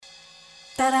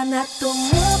Tara na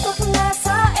tumutok na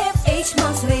sa FH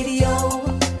Moms Radio.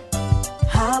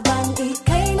 Habang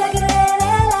ika'y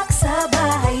nagre-relax sa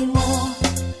bahay mo,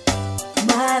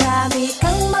 marami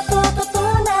kang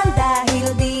matututunan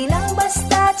dahil di lang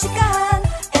basta chikahan.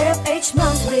 FH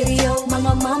Moms Radio,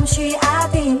 mga mamshi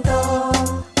atin to.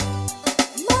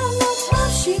 Mga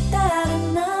mamshi, tara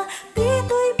na,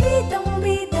 dito'y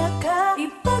bidang-bida ka.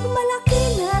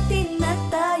 Ipagmalaki natin na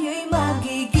tayo'y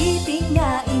magigiting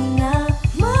nga ina.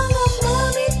 Mga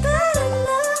mami, tara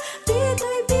na,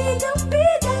 dito'y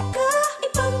bidang-bida ka.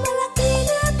 Ipagmalaki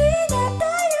natin na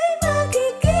tayo'y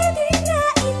magigiting nga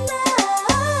ina.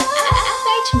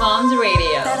 FH Moms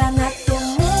Radio. Tara na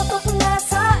tumutok na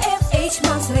sa FH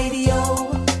Moms Radio.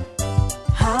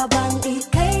 Habang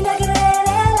ika'y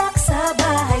nagre-relax sa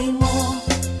bahay mo,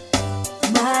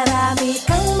 marami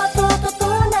kang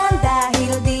matututunan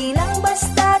dahil di lang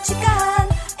basta chikahan.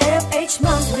 FH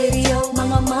Moms Radio,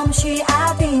 mga mamshi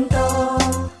atin to.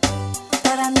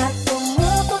 Tara na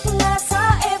tumutok na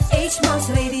sa FH Moms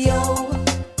Radio.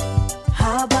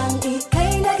 Habang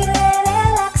ika'y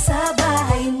nagre-relax sa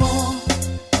bahay mo,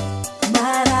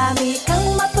 marami kang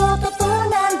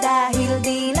matututunan dahil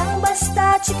di lang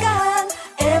basta chikahan.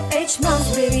 FH Moms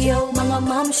Radio, mga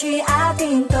mamshi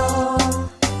atin to.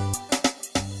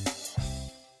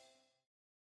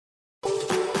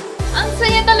 Ang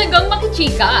saya talagang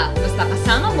makichika. Basta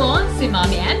kasama mo si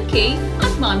Mommy MK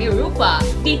at Mommy Rupa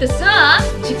dito sa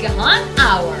Chikahan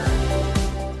Hour.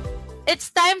 It's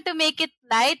time to make it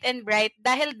light and bright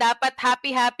dahil dapat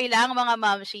happy-happy lang mga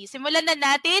mamshi. Simulan na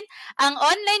natin ang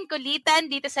online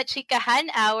kulitan dito sa Chikahan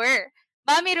Hour.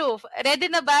 Mami Ruf, ready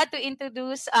na ba to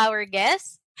introduce our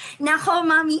guest? Nako,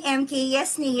 Mami MK,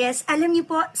 yes na yes. Alam niyo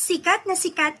po, sikat na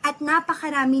sikat at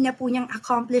napakarami na po niyang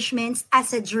accomplishments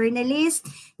as a journalist,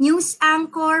 news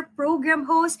anchor, program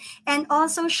host, and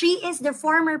also she is the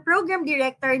former program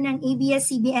director ng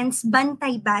ABS-CBN's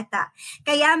Bantay Bata.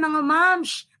 Kaya mga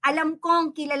moms, alam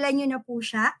kong kilala niyo na po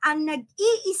siya, ang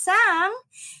nag-iisang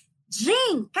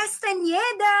Jing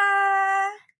Castaneda!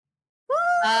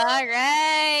 Woo!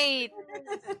 Alright!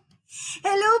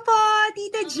 Hello po,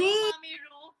 Tita Jing! Mami Ruth.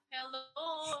 Hello,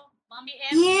 Mami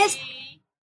MK. Yes.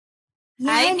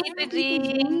 Hi, Yan, Tita Tita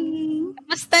Jing!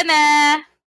 Kamusta na?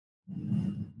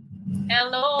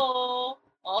 Hello.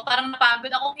 Oh, parang napagod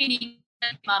akong hininga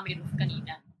ni Mami Ruth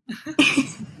kanina.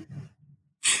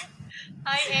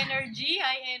 High energy.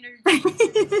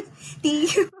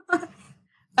 Thank you.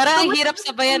 Parang ang Kamusta hirap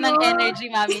sabayan ng kayo?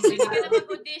 energy, Mami Jing. Kaya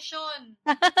mag-audition.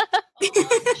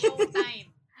 Oo,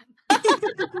 showtime.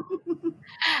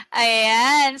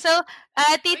 Ayan. So,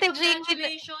 Tita Jing,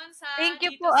 Congratulations ha. thank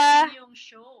you dito po, sa inyong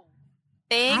show.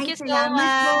 thank Ay, you so salamat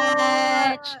po.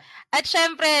 much. At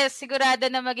syempre, sigurado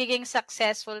na magiging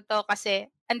successful to kasi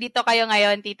andito kayo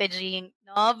ngayon, Tita Jing,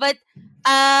 no? But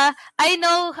I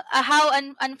know how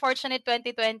unfortunate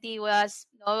 2020 was,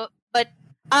 no? But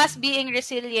us being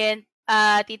resilient,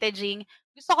 Tita Jing,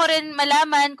 gusto ko rin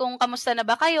malaman kung kamusta na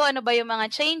ba kayo, ano ba yung mga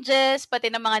changes,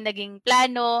 pati na mga naging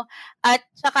plano, at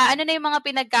saka ano na yung mga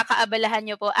pinagkakaabalahan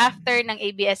nyo po after ng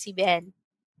ABS-CBN.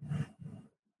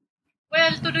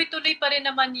 Well, tuloy-tuloy pa rin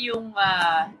naman yung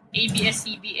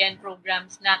ABS-CBN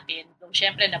programs natin. So,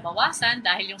 syempre, nabawasan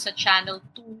dahil yung sa Channel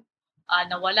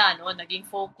 2 nawala, no? Naging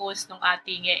focus ng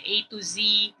ating A to Z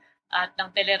at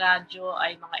ng teleradyo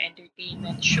ay mga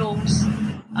entertainment shows,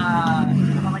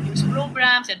 mga news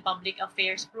programs and public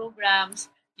affairs programs.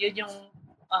 Yun yung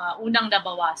unang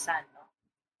nabawasan. No?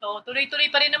 So, tuloy-tuloy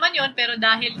pa rin naman yun, pero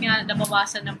dahil nga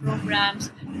nabawasan ng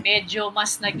programs, medyo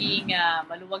mas naging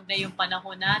maluwag na yung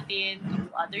panahon natin to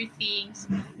do other things.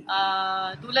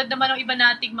 Tulad naman ng iba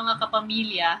nating mga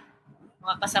kapamilya,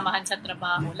 mga kasamahan sa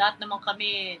trabaho, lahat naman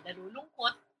kami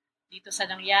nalulungkot dito sa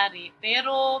nangyari.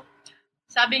 Pero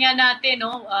sabi nga natin,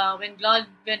 no, when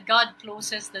God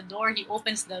closes the door, He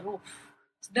opens the roof.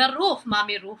 The roof,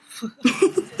 Mami Roof.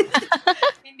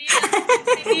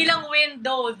 hindi lang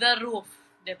window, the roof.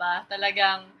 'Di ba?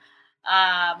 Talagang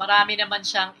marami naman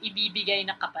siyang ibibigay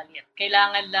na kapalit.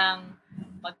 Kailangan lang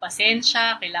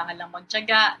magpasensya, kailangan lang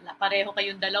magtiyaga. Pareho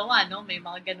kayong dalawa, no? May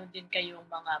mga ganun din kayong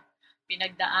mga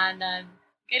pinagdaanan.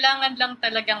 Kailangan lang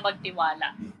talagang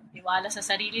magtiwala. Magtiwala sa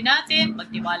sarili natin,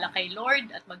 magtiwala kay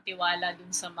Lord, at magtiwala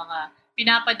dun sa mga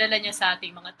pinapadala niya sa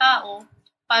ating mga tao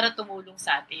para tumulong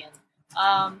sa atin.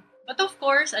 But of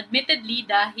course, admittedly,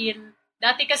 dahil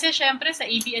dati kasi syempre sa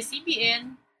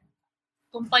ABS-CBN,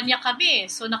 kumpanya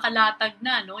kami, so nakalatag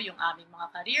na, no, yung aming mga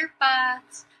career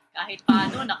paths, kahit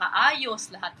paano nakaayos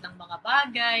lahat ng mga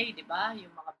bagay, di ba?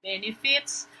 Yung mga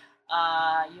benefits,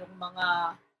 yung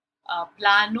mga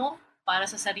plano para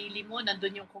sa sarili mo,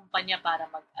 nandun yung kumpanya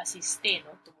para mag-assiste,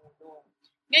 no, tumulong.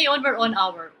 Ngayon, we're on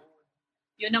our own.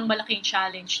 Yun ang malaking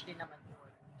challenge din naman.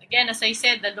 Again, as I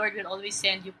said, the Lord will always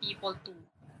send you people to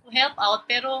help out.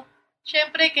 Pero,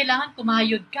 syempre, kailangan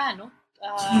kumayod ka, no?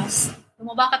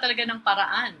 Gumawa ka talaga ng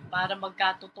paraan para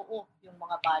magkatotoo yung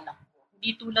mga balak mo.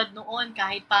 Hindi tulad noon,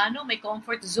 kahit paano, may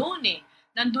comfort zone eh.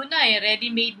 Nandun na eh,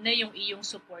 ready-made na yung iyong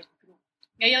support group.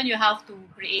 Ngayon, you have to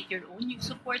create your own new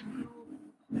support group.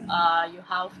 You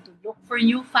have to look for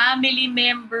new family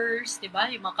members, di ba?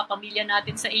 Yung mga kapamilya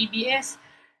natin sa ABS.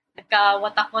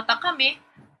 Nagkawatak-watak kami.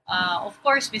 Of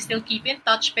course, we still keep in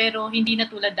touch, pero hindi na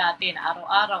tulad dati na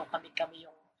araw-araw kami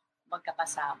yung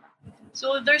magkakasama.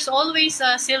 So, there's always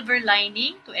a silver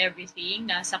lining to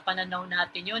everything. Nasa pananaw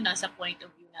natin yun, nasa point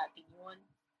of view natin yun.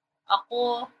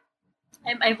 Ako,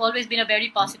 I've always been a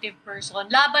very positive person.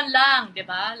 Laban lang, di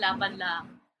ba? Laban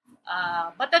lang.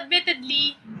 But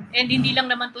admittedly, and hindi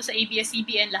lang naman to sa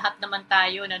ABS-CBN, lahat naman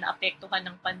tayo na naapektuhan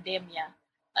ng pandemya.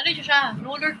 Ano siya?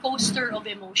 Roller coaster of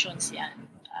emotions yan.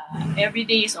 Every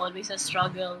day is always a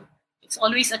struggle. It's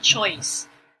always a choice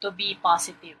to be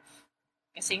positive.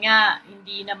 Kasi nga,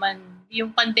 hindi naman,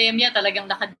 yung pandemya talagang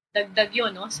nakadagdag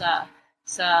yun, no? Sa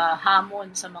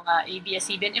hamon sa mga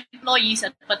ABS-CBN employees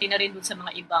at pati na rin dun sa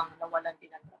mga ibang nawalan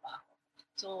din ng trabaho.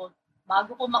 So,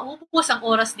 bago ko maubos ang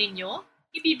oras ninyo,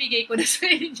 ibibigay ko na sa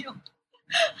inyo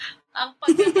ang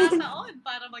pagkakataon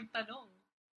para magtanong.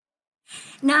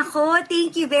 Nako,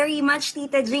 thank you very much,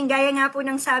 Tita Jing. Gaya nga po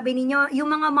ng sabi ninyo,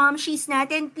 yung mga momshies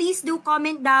natin, please do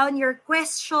comment down your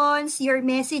questions, your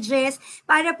messages,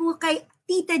 para po kay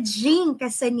Tita Jing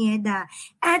Castaneda.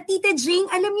 At Tita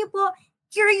Jing, alam niyo po,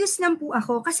 curious lang po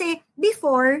ako kasi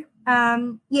before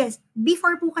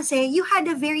po kasi you had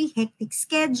a very hectic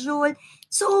schedule.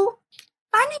 So,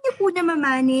 paano niyo po na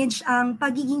ma-manage ang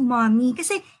pagiging mommy?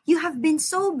 Kasi you have been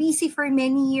so busy for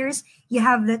many years. You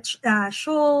have the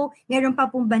show, meron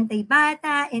pa pong Bantay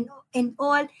Bata and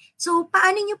all. So,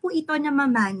 paano niyo po ito na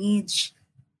ma-manage?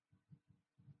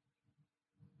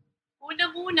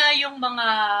 Una-muna yung mga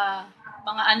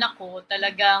anak ko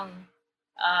talagang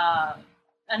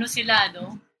ano sila,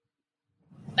 no?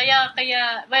 Kaya,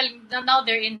 well, now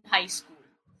they're in high school.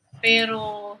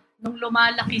 Pero, nung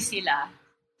lumalaki sila,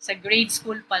 sa grade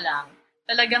school pa lang,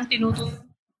 talagang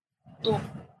tinututo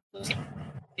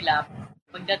sila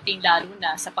pagdating lalo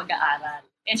na sa pag-aaral.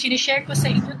 And sinishare ko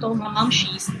sa inyo to, mga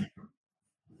momshies,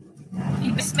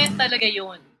 investment talaga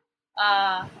yun.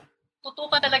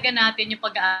 Tutukan talaga natin yung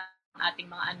pag-aaral ng ating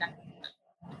mga anak.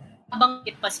 Habang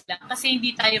pa sila, kasi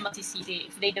hindi tayo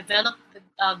magsisisi. If they develop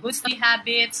good study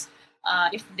habits,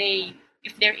 if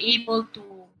they're able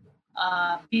to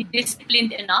be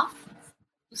disciplined enough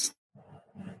to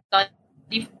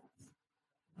study,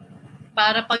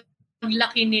 para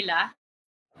paglaki nila,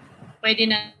 pwede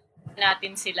na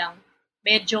natin silang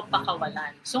medyo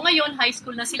pakawalan. So ngayon, high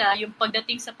school na sila, yung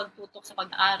pagdating sa pagtutok sa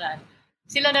pag-aaral,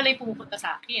 sila na lang pumupunta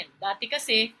sa akin. Dati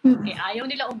kasi, ayaw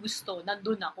nila o gusto,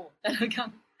 nandun ako.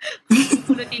 Talagang,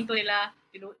 pulutin ko nila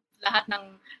lahat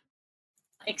ng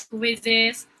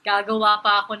quizzes, gagawa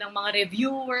pa ako ng mga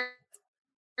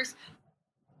reviewers.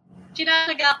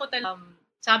 Sinalaga ako talaga.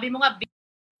 Sabi mo nga,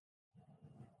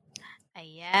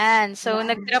 Ayan. So,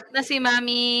 nag-drop na si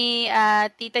Mami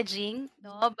Tita Jing,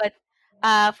 no? But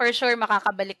for sure,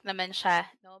 makakabalik naman siya,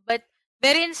 no? But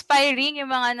very inspiring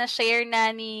yung mga na-share na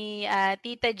ni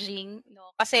Tita Jing,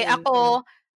 no? Kasi ako,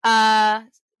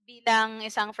 bilang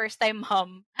isang first-time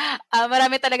mom,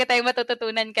 marami talaga tayong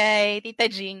matututunan kay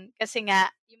Tita Jing kasi nga,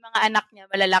 yung mga anak niya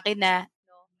malalaki na,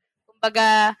 no?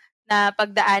 Kumbaga, na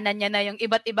pagdaanan niya na yung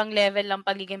iba't ibang level ng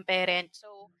pagiging parent.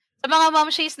 So, sa mga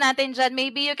momshies natin dyan,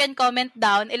 maybe you can comment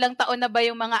down, ilang taon na ba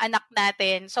yung mga anak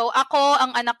natin? So,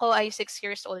 ang anak ko ay 6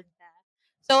 years old na.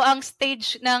 So, ang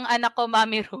stage ng anak ko,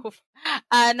 Mami Ruth,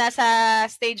 nasa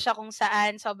stage siya kung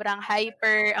saan sobrang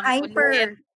hyper, ang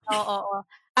kulit. Oo.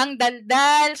 Ang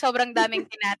daldal, sobrang daming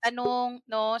tinatanong,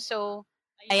 no? So,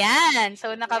 ayan.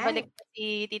 So, nakabalik pa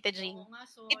si Tita Jing.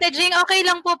 Tita Jing, okay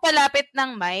lang po palapit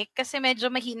ng mic kasi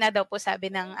medyo mahina daw po sabi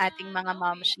ng ating mga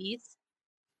momshies.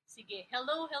 Sige.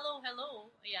 Hello.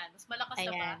 Ayan. Mas malakas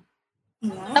na ba?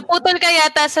 Naputol ka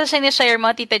yata sa sinishare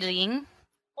mo, Tita Jing?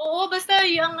 Oo, basta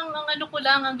yung ano ko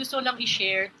lang, ang gusto lang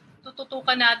i-share,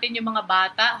 tututukan natin yung mga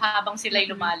bata habang sila'y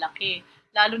lumalaki.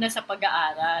 Lalo na sa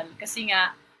pag-aaral. Kasi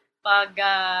nga, pag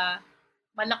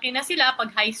malaki na sila, pag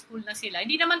high school na sila,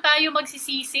 hindi naman tayo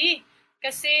magsisisi.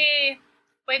 Kasi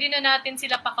pwede na natin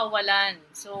sila pakawalan.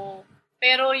 So,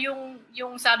 pero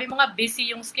yung sabi mo nga,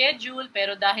 busy yung schedule,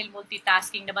 pero dahil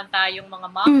multitasking naman tayong mga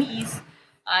mommies,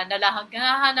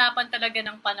 nahahanapan talaga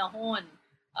ng panahon.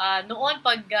 Noon,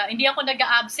 pag hindi ako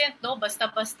nag-absent, no,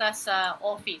 basta-basta sa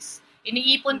office.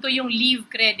 iniipon ko yung leave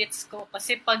credits ko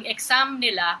kasi pag exam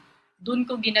nila, dun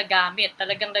ko ginagamit.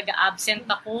 Talagang nag-absent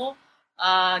ako.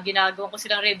 Ginagawa ko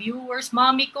silang reviewers.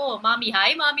 Mami ko,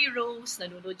 hi, Mami Rose.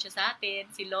 Nanonood siya sa atin.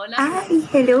 Si Lola. Ay,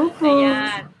 hello po.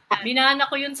 Ayan. Minana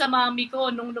ko yun sa mami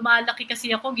ko. Nung lumalaki kasi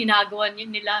ako, ginagawa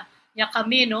niya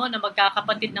kami, no, na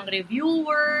magkakapatid ng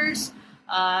reviewers,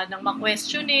 ng mga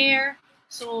questionnaire.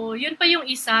 So, yun pa yung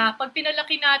isa. Pag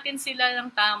pinalaki natin sila ng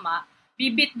tama,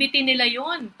 bibit-bitin nila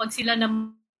yun pag sila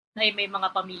ay may mga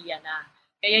pamilya na.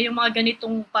 Kaya yung mga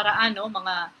ganitong paraan, no,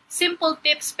 mga simple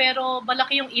tips pero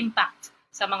malaki yung impact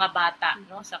sa mga bata,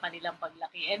 no, sa kanilang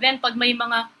paglaki. And then pag may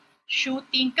mga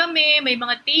shooting kami, may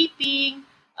mga taping,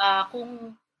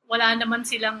 kung wala naman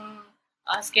silang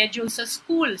schedule sa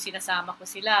school, sinasama ko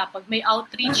sila. Pag may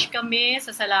outreach kami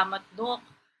sa Salamat Doc,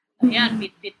 ayan,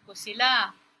 bit-bit ko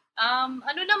sila.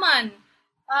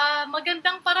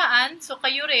 Magandang paraan, so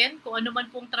kayo rin, kung ano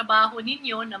man pong trabaho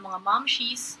ninyo ng mga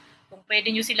momshies, kung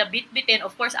pwede nyo sila bit-bitin,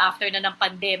 of course, after na ng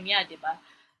pandemya, di ba?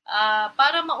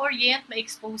 Para ma-orient,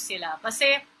 ma-expose sila.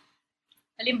 Kasi,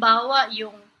 halimbawa,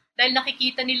 dahil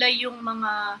nakikita nila yung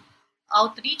mga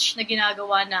outreach na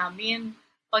ginagawa namin,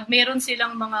 pag meron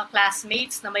silang mga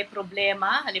classmates na may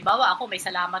problema, halimbawa ako, may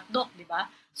Salamat Doc, di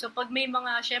ba? So, pag may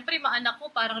syempre, mga anak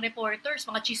ko, parang reporters,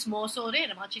 mga chismoso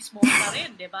rin, mga chismosa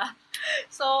rin, di ba?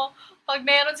 So, pag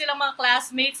meron silang mga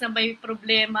classmates na may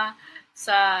problema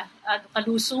sa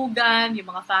kalusugan, yung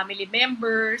mga family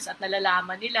members at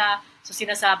nalalaman nila. So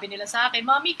sinasabi nila sa akin,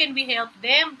 Mommy, can we help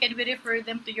them? Can we refer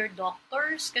them to your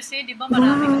doctors? Kasi di ba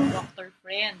marami kang doctor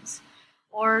friends.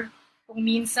 Or kung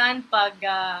minsan pag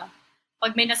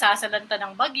may nasasalanta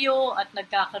ng bagyo at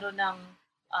nagkakaroon ng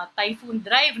typhoon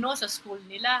drive, no, sa school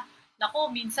nila.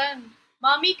 Nako, minsan,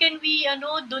 Mommy, can we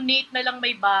donate na lang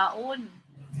may baon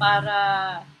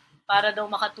para daw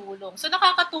makatulong. So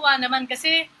nakakatuwa naman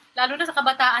kasi lalo na sa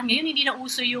kabataan ngayon, hindi na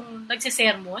uso yung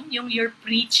nagsisermon, yung you're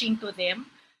preaching to them.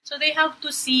 So they have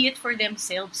to see it for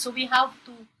themselves. So we have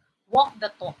to walk the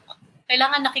talk.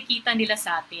 Kailangan nakikita nila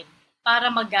sa atin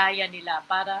para magaya nila,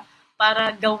 para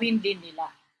gawin din nila.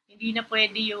 Hindi na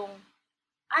pwede yung,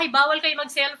 bawal kayo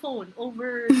mag-cellphone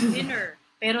over dinner.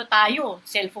 Pero tayo,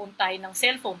 cellphone tayo ng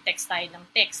cellphone, text tayo ng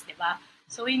text, di ba?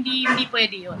 So hindi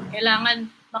pwede yun.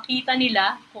 Kailangan makita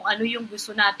nila kung ano yung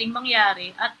gusto nating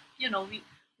mangyari at,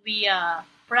 we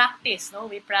practice, no?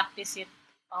 We practice it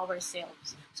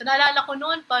ourselves. So naalala ko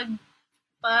noon pag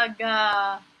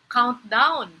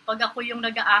countdown, pag ako yung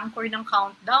nag-a-anchor ng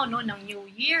countdown, no, ng New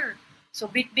Year. So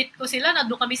bit-bit ko sila,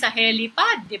 nandun kami sa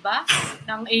helipad, di ba?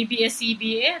 Ng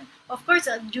ABS-CBN. Of course,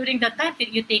 during that time,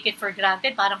 you take it for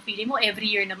granted. Parang feeling mo, every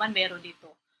year naman meron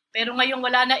dito. Pero ngayong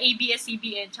wala na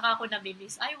ABS-CBN, tsaka ako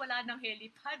nami-miss, wala nang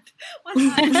helipad.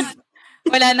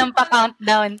 Wala nang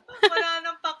pa-countdown. Wala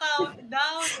nang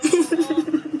pa-countdown.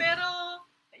 Pero,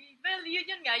 well,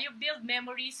 yun nga, you build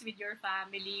memories with your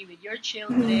family, with your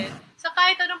children. Sa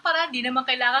kahit anong paraan, di naman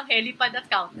kailangan helipad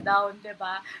at countdown, di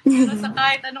ba? Pero sa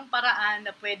kahit anong paraan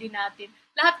na pwede natin,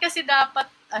 lahat kasi dapat,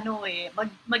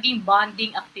 maging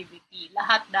bonding activity.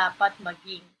 Lahat dapat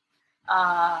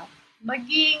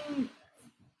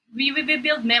we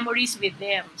build memories with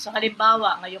them. So,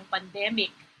 halimbawa, ngayong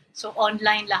pandemic, so,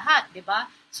 online lahat, di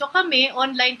ba? So,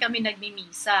 online kami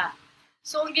nagmimisa.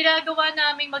 So, ang ginagawa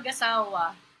naming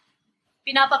mag-asawa,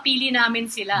 pinapapili namin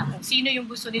sila kung sino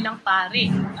yung gusto nilang pare.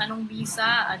 Anong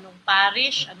misa, anong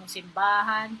parish, anong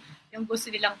simbahan, yung gusto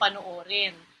nilang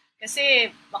panoorin.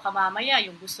 Kasi, baka mamaya,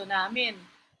 yung gusto namin.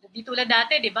 Di tulad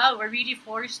dati, di ba? We're really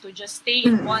forced to just stay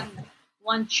in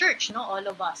one church, no? All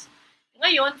of us.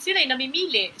 Ngayon, sila yung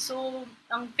namimili. So,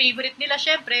 ang favorite nila,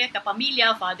 syempre,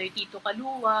 kapamilya, Father Tito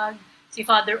Kaluwag, si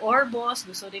Father Orbos,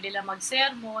 gusto rin nila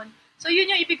mag-sermon. So,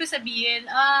 yun yung ibig ko sabihin.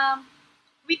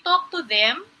 We talk to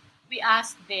them, we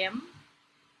ask them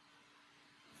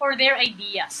for their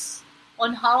ideas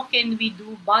on how can we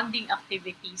do bonding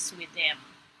activities with them.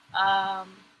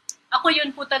 Ako yun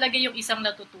po talaga yung isang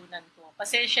natutunan ko.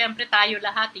 Kasi syempre tayo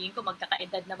lahat, tingin ko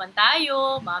magkakaedad naman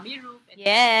tayo, Mami Ruth.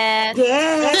 Yes.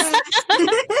 Yes.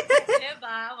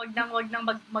 Diba? Wag nang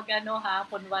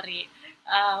kunwari.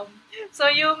 So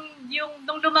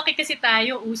nung lumaki kasi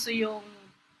tayo, uso yung,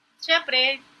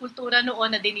 syempre, kultura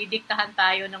noon na dinidiktahan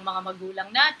tayo ng mga magulang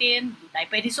natin. Hindi tayo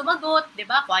pwede sumagot,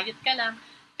 diba? Quiet ka lang.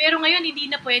 Pero ngayon, hindi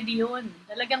na pwede yun.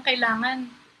 Talagang kailangan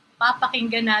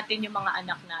papakinggan natin yung mga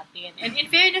anak natin. And in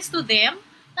fairness to them,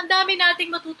 ang dami nating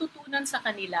matututunan sa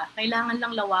kanila. Kailangan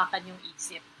lang lawakan yung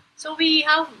isip. So we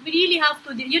really have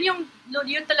to,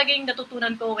 yun talaga yung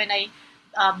natutunan ko when I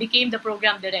became the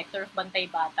program director of Bantay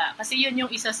Bata. Kasi yun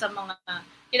yung isa sa mga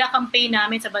kinakampaign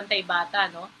namin sa Bantay Bata,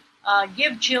 no?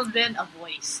 Give children a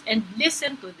voice and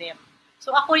listen to them. So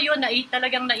ako yun,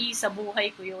 talagang naisa buhay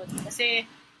ko yun. Kasi,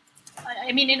 I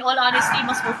mean, in all honesty,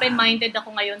 mas open-minded ako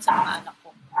ngayon sa mga anak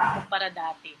ko kumpara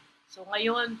dati. So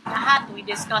ngayon, lahat, we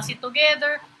discuss it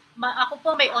together. Ako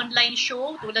po may online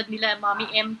show tulad nila Mommy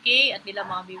MK at nila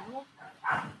Mommy Ru.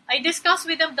 I discuss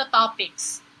with them the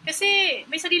topics. Kasi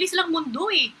may sarili silang mundo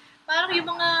eh. Parang yung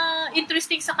mga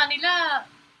interesting sa kanila,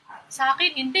 sa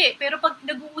akin, hindi. Pero pag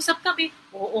nag-uusap kami,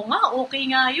 oo nga, okay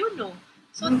nga yun, no?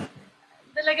 So,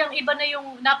 talagang iba na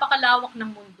yung napakalawak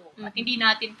ng mundo at hindi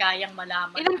natin kayang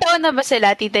malaman. Ilang taon na ba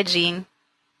sila, Tita Jing?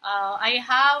 I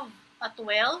have a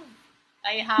 12,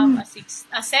 I have a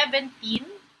 17,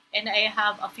 and I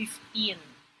have a 15.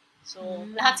 So,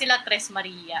 lahat sila Tres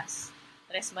Marias.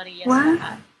 Tres Marias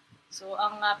lahat. So,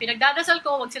 ang pinagdadasal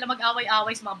ko, wag sila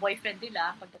mag-away-away sa mga boyfriend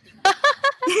nila pagdating.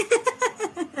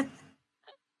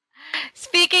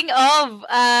 Speaking of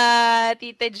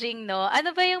Tita Jing, no,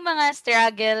 ano ba yung mga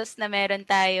struggles na meron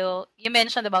tayo? You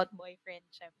mentioned about boyfriend,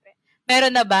 syempre.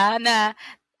 Meron na ba na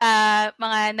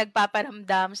mga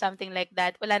nagpaparamdam, something like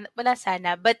that? Wala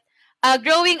sana. But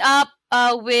growing up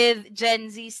with Gen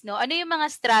Zs, no, ano yung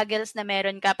mga struggles na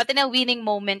meron ka? Pati na winning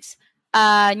moments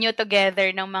nyo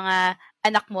together ng mga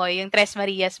anak mo, yung Tres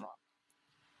Marias mo.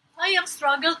 Ay, ang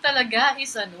struggle talaga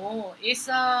is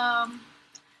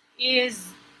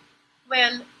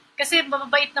well, kasi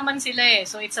mababait naman sila eh.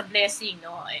 So, it's a blessing,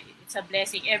 no? It's a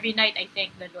blessing. Every night, I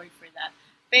thank the Lord for that.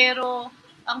 Pero,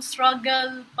 ang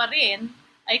struggle pa rin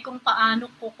ay kung paano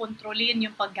ko kontrolin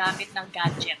yung paggamit ng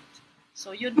gadget.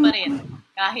 So, yun pa rin.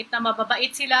 Kahit na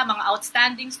mababait sila, mga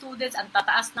outstanding students, ang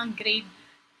tataas ng grade,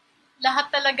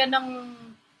 lahat talaga ng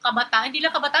kabataan, hindi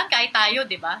lang kabataan, kahit tayo,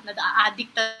 di ba?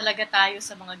 Na-addict talaga tayo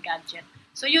sa mga gadget.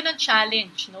 So, yun ang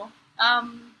challenge, no?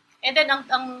 And then,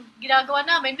 ang ginagawa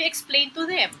namin, we explain to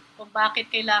them kung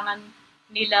bakit kailangan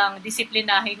nilang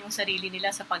disiplinahin yung sarili nila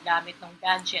sa paggamit ng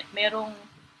gadget. Meron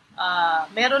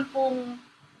pong,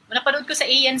 napanood ko sa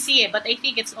ANC but I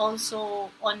think it's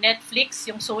also on Netflix,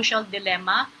 yung Social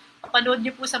Dilemma. Panood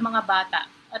niyo po sa mga bata.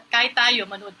 At kahit tayo,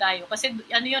 manood tayo. Kasi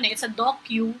it's a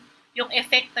docu, yung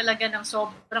effect talaga ng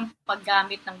sobrang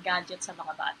paggamit ng gadget sa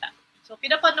mga bata. So,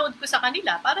 pinapanood ko sa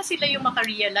kanila para sila yung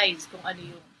makarealize kung ano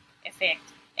yung effect.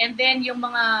 And then, yung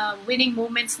mga winning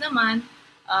moments naman,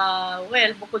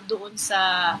 bukod doon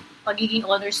sa pagiging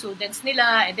honor students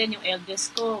nila, and then yung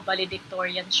eldest ko,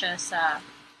 valedictorian siya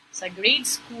sa grade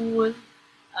school.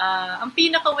 Ang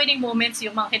pinaka-winning moments,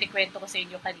 yung mga kinikwento ko sa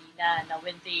inyo kanina, na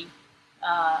when they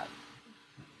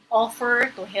offer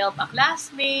to help a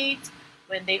classmate,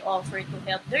 when they offer to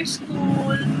help their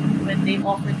school, when they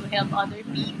offer to help other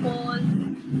people.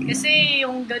 Kasi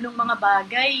yung ganong mga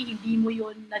bagay, hindi mo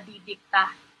yun nadidikta.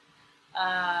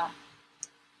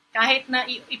 Kahit na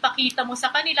ipakita mo sa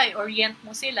kanila, i-orient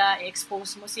mo sila,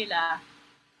 i-expose mo sila,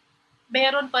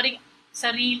 meron pa rin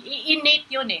innate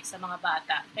yun sa mga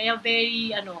bata. Kaya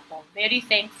very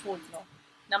thankful, no,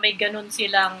 na may ganun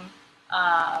silang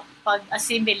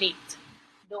pag-assimilate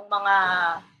ng mga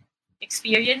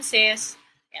experiences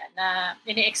na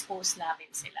ini-expose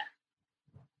namin sila.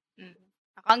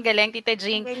 Ang galing, Tita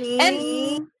Jing. And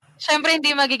syempre,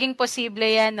 hindi magiging posible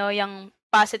yan, no, yung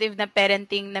positive na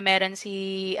parenting na meron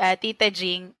si Tita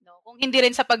Jing, no? Kung hindi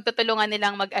rin sa pagtutulungan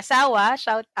nilang mag-asawa,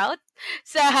 shout out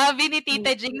sa hobby ni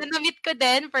Tita Jing, na na-meet ko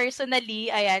din personally.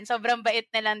 Ayan, sobrang bait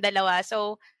na lang dalawa.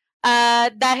 So,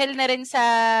 dahil na rin sa,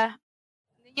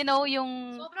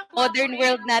 yung modern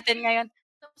world natin ngayon.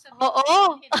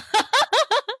 Oo.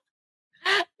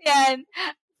 Yan.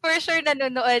 For sure,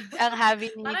 nanonood ang hobby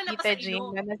ni Tita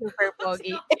Jing na super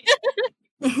pogi.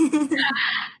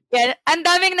 Yan. Ang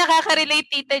daming nakaka-relate,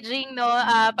 Tita Jing, no,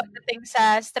 pagdating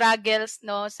sa struggles,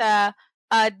 no, sa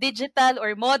digital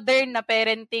or modern na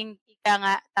parenting, ika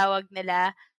nga tawag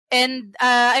nila. And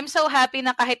I'm so happy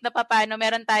na kahit na papano,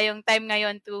 meron tayong time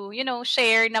ngayon to,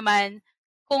 share naman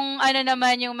kung ano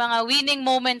naman yung mga winning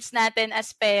moments natin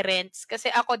as parents. Kasi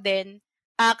ako din,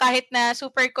 kahit na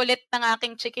super kulit ng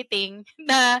aking chikiting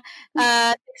na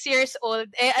 6 years old,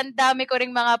 ang dami ko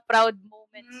ring mga proud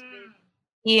moments with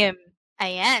him.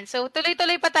 Ayan. So,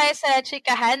 tuloy-tuloy pa tayo sa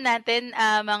chikahan natin,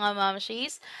 mga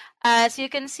momshies. As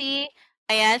you can see,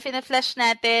 ayan, fina-flash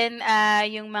natin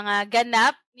yung mga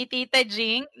ganap ni Tita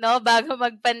Jing, no, bago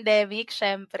mag-pandemic,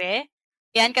 syempre.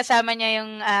 Yan, kasama niya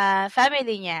yung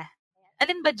family niya.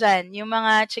 Alin ba dyan? Yung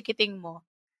mga chikiting mo.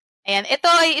 Ayan. Ito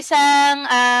ay isang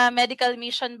medical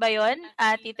mission ba yun,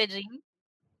 Tita Jing?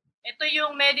 Ito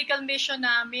yung medical mission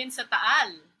namin sa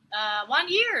Taal. 1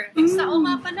 year.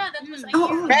 Nga pala. That was a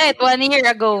year. Right, 1 year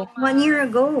ago. 1 year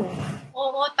ago.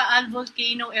 Oo, Taal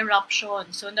volcano eruption.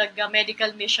 So,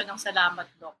 nag-medical mission ng Salamat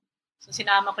Doc. So,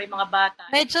 sinama ko yung mga bata.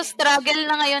 Medyo struggle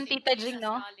na ngayon, Tita Jing,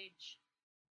 no?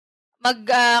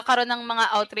 magkaroon ng mga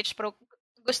outreach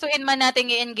gustuhin man nating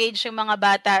i-engage yung mga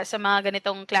bata sa mga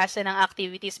ganitong klase ng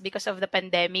activities because of the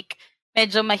pandemic,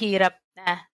 medyo mahirap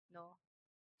na, no?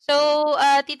 So,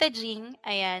 Tita Jing,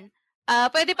 ayan,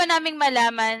 pwede pa naming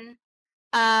malaman,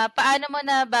 paano mo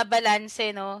na babalanse,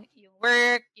 no, yung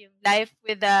work, yung life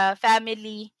with the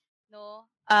family, no?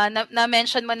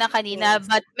 Na-mention mo na kanina,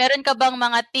 but meron ka bang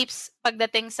mga tips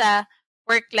pagdating sa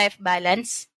work-life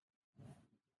balance?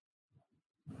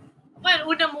 Well,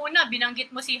 una muna, binanggit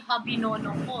mo si Hubby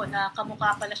Nonong ko na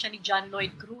kamukha pala siya ni John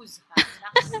Lloyd Cruz.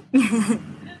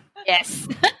 Yes.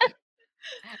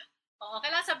 Oo,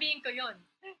 kailangan sabihin ko yun.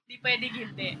 Di pwedeng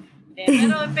hindi.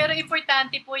 Pero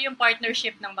importante po yung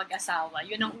partnership ng mag-asawa.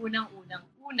 Yun ang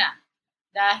unang-una.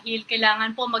 Dahil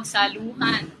kailangan po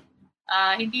magsaluhan.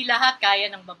 Hindi lahat kaya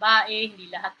ng babae, hindi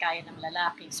lahat kaya ng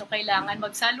lalaki. So, kailangan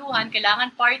magsaluhan,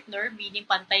 kailangan partner, meaning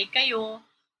pantay kayo,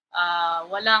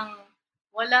 walang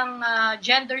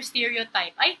gender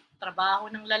stereotype. Ay, trabaho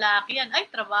ng lalaki yan.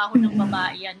 Ay, trabaho ng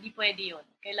babae yan. Hindi pwede yun.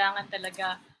 Kailangan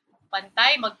talaga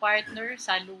pantay, mag-partner,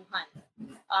 saluhan.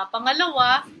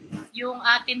 Pangalawa, yung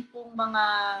atin pong mga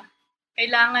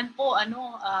kailangan po,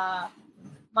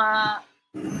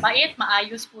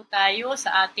 maayos po tayo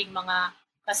sa ating mga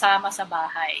kasama sa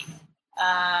bahay.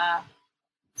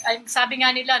 Sabi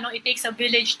nga nila, no, it takes a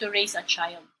village to raise a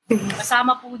child.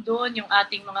 Kasama po doon yung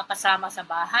ating mga kasama sa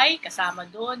bahay, kasama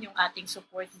doon yung ating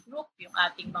support group, yung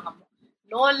ating mga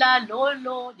lola,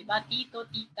 lolo, di ba, tito,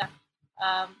 tita.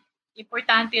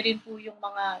 Importante rin po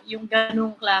yung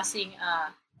ganung klaseng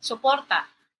suporta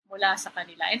mula sa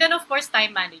kanila. And then of course,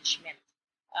 time management.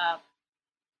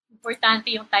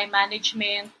 Importante yung time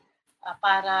management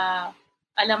para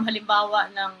alam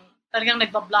halimbawa ng talagang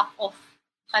nagba-block off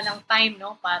ka ng time,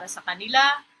 no, para sa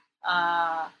kanila.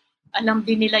 Alam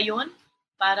din nila yon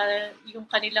para yung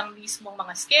kanilang mismong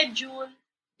mga schedule,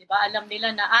 'di ba? Alam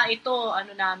nila na ito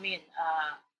namin,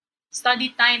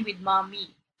 study time with mommy.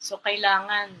 So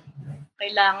kailangan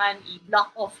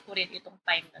i-block off ko rin itong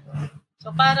time na to.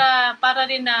 So para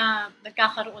rin na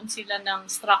nagkakaroon sila ng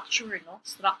structure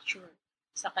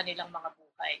sa kanilang mga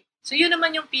buhay. So yun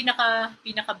naman yung pinaka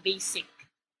basic.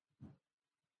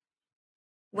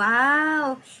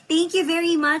 Wow! Thank you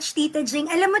very much, Tita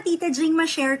Jing. Alam mo, Tita Jing,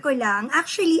 ma-share ko lang.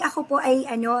 Actually, ako po ay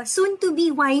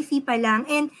soon-to-be wifey pa lang.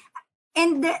 And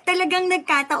talagang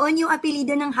nagkataon yung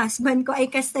apelido ng husband ko ay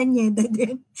Castaneda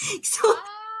din. So,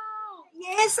 wow!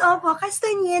 Yes, opo,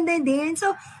 Castaneda din.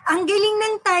 So, ang galing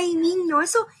ng timing, no?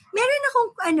 So, meron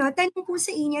akong tanong po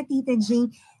sa inyo, Tita Jing.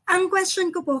 Ang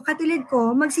question ko po, katulad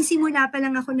ko, magsisimula pa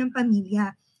lang ako ng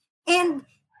pamilya. And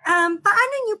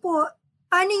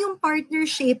paano yung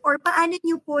partnership or paano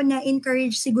nyo po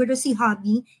na-encourage siguro si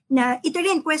Hubby na ito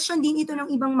rin, question din ito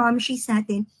ng ibang momshies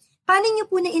natin. Paano nyo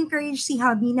po na-encourage si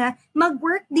Hubby na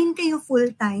mag-work din kayo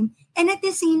full-time and at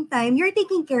the same time, you're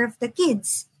taking care of the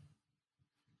kids?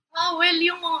 Well,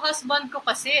 yung mga husband ko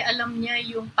kasi, alam niya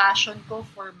yung passion ko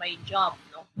for my job,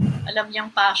 no? Alam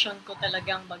niyang passion ko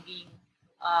talagang maging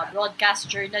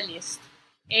broadcast journalist.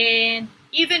 And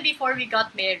even before we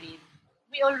got married,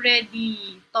 we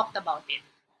already talked about it.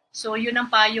 So, yun ang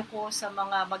payo ko sa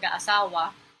mga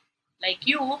mag-aasawa, like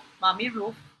you, Mommy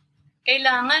Ruth,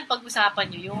 kailangan pag-usapan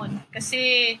nyo yun.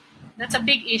 Kasi, that's a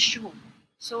big issue.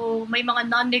 So, may mga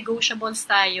non-negotiables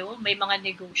tayo, may mga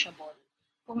negotiable.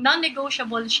 Kung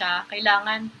non-negotiable siya,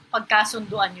 kailangan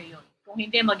pagkasunduan nyo yun. Kung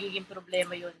hindi, magiging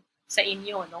problema yun sa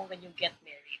inyo, no, when you get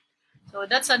married. So,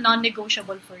 that's a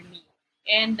non-negotiable for me.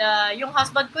 And yung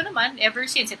husband ko naman, ever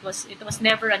since, it was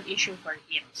never an issue for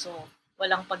him. So,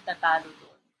 walang pagtatalo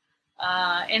doon.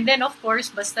 And then, of course,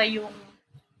 basta yung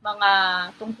mga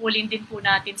tungkulin din po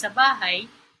natin sa bahay,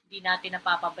 hindi natin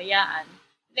napapabayaan,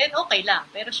 then okay lang.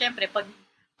 Pero syempre, pag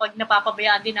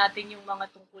napapabayaan din natin yung mga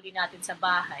tungkulin natin sa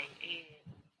bahay,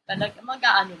 talaga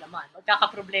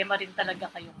magkakaproblema rin talaga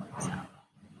kayong mag-asawa.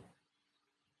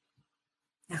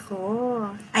 Ako,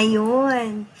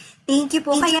 ayun. Thank you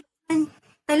po. Kaya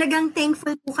talagang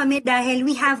thankful po kami dahil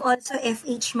we have also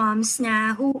FH moms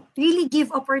na who really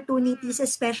give opportunities,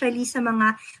 especially sa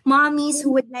mga mommies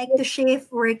who would like to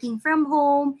shift working from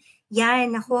home.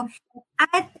 Yan, ako.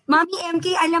 At Mommy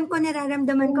MK, alam ko,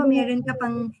 nararamdaman ko meron ka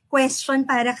pang question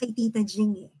para kay Tita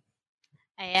Jing.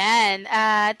 Ayan.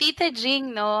 Tita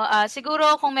Jing, no,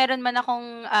 siguro kung meron man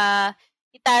akong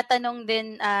itatanong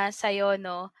din sa'yo,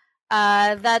 no,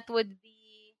 that would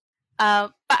be,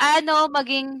 paano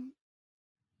maging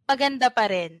maganda pa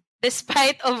rin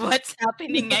despite of what's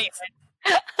happening ngayon?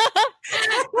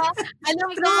 Alam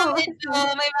ko, medyo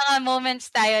may mga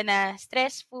moments tayo na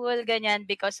stressful, ganyan,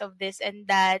 because of this and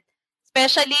that.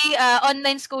 Especially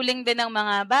online schooling din ng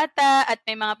mga bata at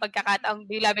may mga pagkakataong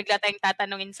bigla-bigla tayong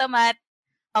tatanungin sa math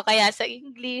o kaya sa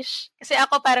English. Kasi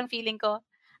ako parang feeling ko,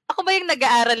 ako ba yung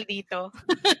nag-aaral dito?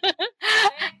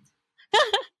 Correct.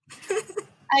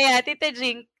 Ayan, Tita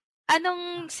Jing,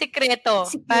 anong sikreto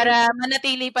para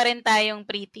manatili pa rin tayong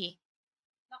pretty?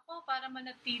 Ako, para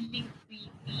manatiling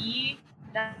creepy,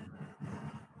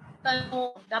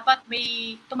 dapat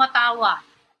may tumatawa.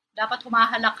 Dapat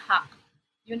humahalakhak.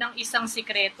 Yun ang isang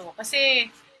sikreto.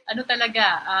 Kasi, ano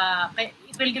talaga,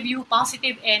 it will give you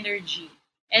positive energy.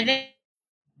 And then,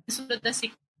 sunod na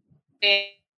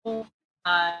sikreto,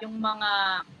 yung mga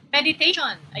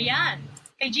meditation. Ayan.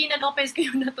 Kay Gina Lopez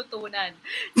kayo natutunan.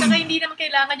 Saka hindi naman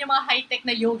kailangan yung mga high-tech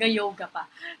na yoga-yoga pa.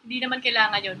 Hindi naman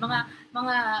kailangan yun.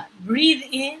 Mga breathe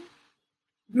in,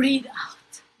 breathe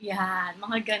out. Yan,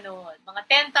 mga ganon.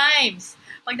 Mga 10 times.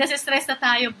 Pag nasa-stress na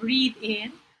tayo, breathe in,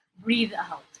 breathe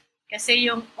out. Kasi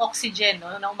yung oxygen,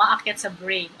 no, na umaakyat sa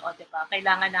brain, diba?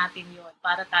 Kailangan natin yun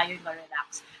para tayo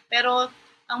ma-relax. Pero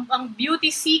ang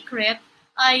beauty secret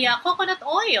ay coconut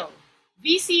oil,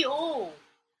 VCO.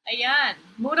 Ayan,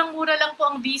 murang-mura lang po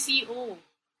ang VCO.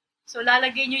 So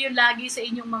lalagay nyo yun lagi sa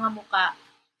inyong mga muka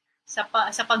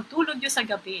sa pagtulog nyo sa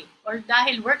gabi. Or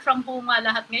dahil work from home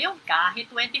lahat ngayon, kahit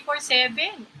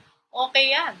 24/7,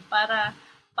 okay yan para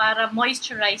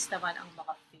moisturize naman ang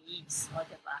mga face. O,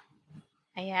 diba?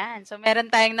 Ayan, so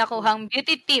meron tayong nakuhang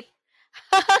beauty tip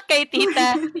kay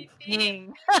Tita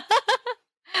Jing.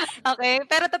 Okay,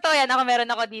 pero totoo yan. Meron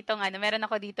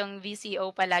ako ditong VCO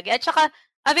palagi. At saka,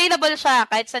 available siya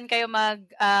kahit saan kayo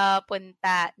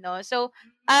magpunta, no? So,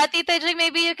 Tita Jing,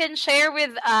 maybe you can share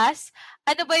with us,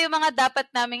 ano ba yung mga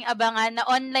dapat naming abangan na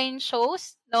online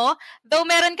shows, no? Though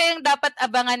meron kayong dapat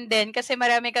abangan din kasi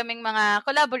marami kaming mga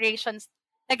collaborations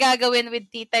na gagawin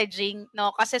with Tita Jing,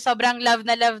 no? Kasi sobrang love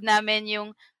na love namin yung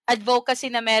advocacy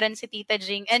na meron si Tita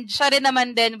Jing. And siya rin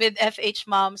naman din with FH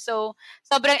Mom. So,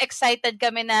 sobrang excited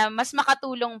kami na mas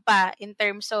makatulong pa in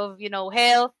terms of,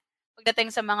 health,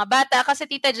 pagdating sa mga bata. Kasi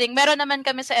Tita Jing, meron naman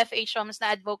kami sa FH Moms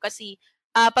na advocacy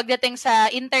pagdating sa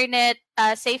internet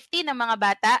safety ng mga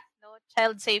bata, no?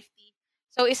 Child safety.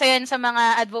 So, isa yan sa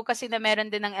mga advocacy na meron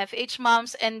din ng FH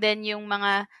Moms, and then yung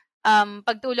mga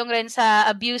pagtulong rin sa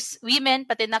abused women,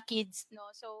 pati na kids, no?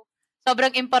 So,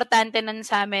 sobrang importante nun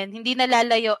sa amin. Hindi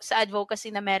nalalayo sa advocacy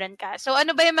na meron ka. So,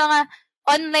 ano ba yung mga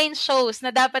online shows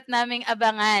na dapat naming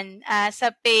abangan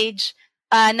sa page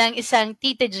ng isang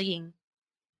Tita Jing?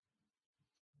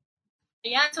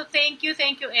 Ayan, so thank you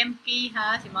MK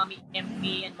ha, si Mommy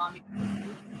MK and Mommy.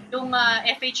 Yung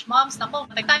FH Moms, nako,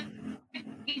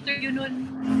 interview nun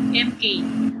MK.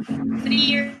 3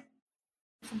 years,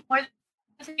 more than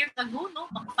 3 years ago, no?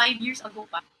 5 years ago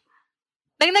pa.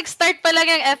 Nag-start pa lang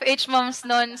yung FH Moms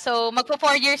noon, so magpo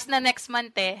 4 years na next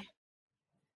month eh.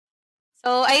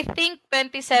 So, I think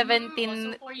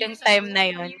 2017 yung time na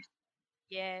yun.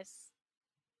 Yes.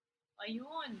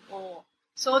 Ayun,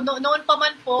 So, noon pa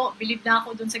man po, believe na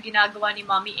ako dun sa ginagawa ni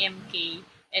Mommy MK.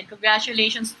 And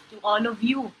congratulations to all of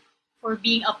you for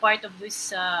being a part of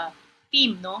this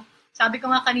team, no? Sabi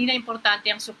ko nga kanina, importante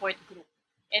ang support group.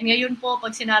 And ngayon po,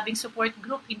 pag sinabing support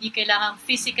group, hindi kailangan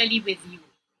physically with you.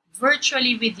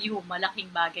 Virtually with you,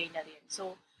 malaking bagay na rin.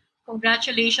 So,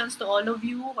 congratulations to all of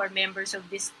you who are members of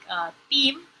this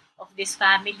team, of this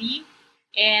family.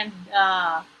 And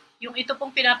yung ito pong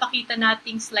pinapakita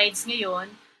nating slides ngayon,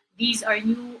 these are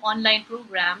new online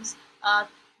programs.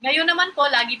 Ngayon naman po,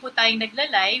 lagi po tayong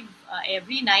nagla-live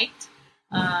every night,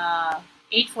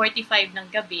 8:45 ng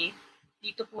gabi,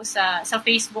 dito po sa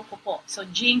Facebook ko po. So,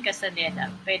 Jing Castaneda.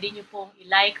 Pwede nyo pong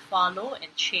i-like, follow,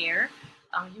 and share.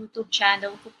 Ang YouTube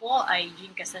channel ko po ay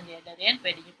Jing Castaneda rin.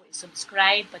 Pwede nyo po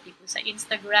i-subscribe, pati po sa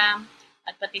Instagram,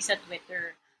 at pati sa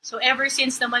Twitter. So, ever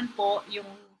since naman po, yung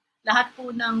lahat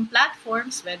po ng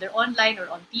platforms, whether online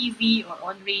or on TV or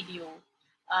on radio,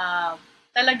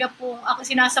 talaga pong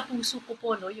sinasapuso ko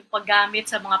po yung paggamit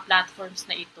sa mga platforms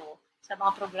na ito, sa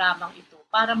mga programang ito,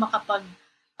 para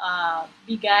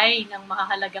bigay ng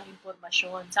mahahalagang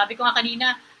impormasyon. Sabi ko nga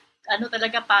kanina,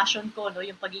 talaga passion ko,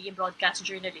 yung pagiging broadcast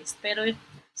journalist. Pero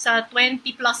sa 20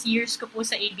 plus years ko po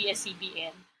sa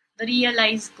ABS-CBN,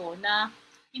 na-realize ko na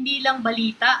hindi lang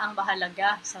balita ang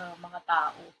mahalaga sa mga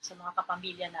tao, sa mga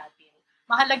kapamilya natin.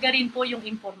 Mahalaga rin po yung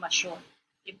impormasyon.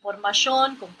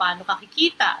 Impormasyon kung paano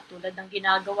kakikita, tulad ng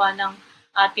ginagawa ng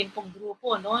atin pong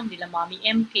grupo, nila Mommy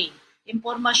MK.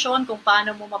 Impormasyon kung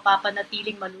paano mo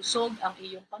mapapanatiling malusog ang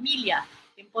iyong pamilya.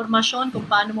 Impormasyon kung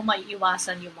paano mo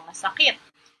maiiwasan yung mga sakit.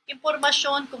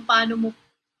 Impormasyon kung paano mo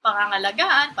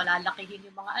pangangalagaan, palalakihin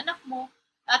yung mga anak mo.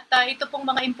 At ito pong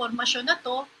mga impormasyon na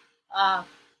to,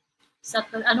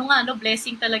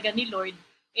 blessing talaga ni Lord,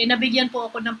 nabigyan po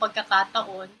ako ng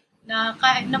pagkakataon na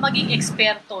maging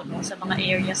eksperto, no, sa mga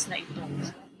areas na ito.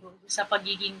 Sa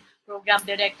pagiging program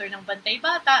director ng Bantay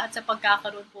Bata at sa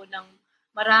pagkakaroon po ng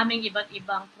maraming iba't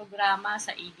ibang programa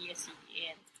sa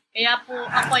ABS-CBN. Kaya po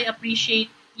ako I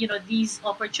appreciate these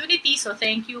opportunities. So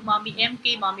thank you Mommy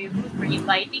MK, Mommy Ruth for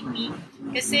inviting me.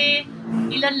 Kasi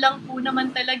ilan lang po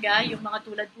naman talaga yung mga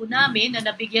tulad po namin na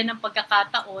nabigyan ng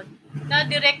pagkakataon na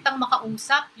direktang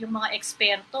makausap yung mga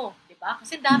eksperto. Diba?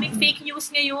 Kasi daming fake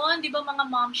news ngayon, di ba mga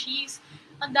momshies?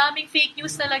 Ang daming fake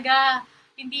news talaga.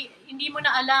 Hindi mo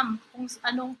na alam kung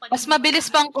anong Mas mabilis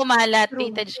pang kumalat,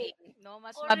 Tita Jing. No?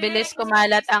 Mas mabilis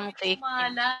kumalat ang fake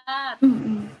news.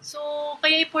 So,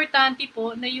 kaya importante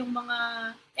po na yung mga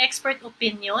expert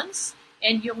opinions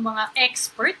and yung mga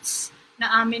experts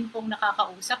na amin pong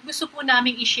nakakausap, gusto po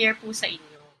namin i-share po sa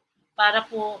inyo para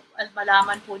po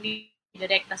malaman po ni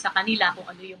direkta sa kanila kung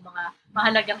ano yung mga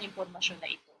mahalagang impormasyon na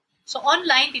ito. So,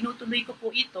 online, tinutuloy ko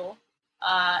po ito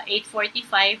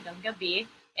 8:45 ng gabi.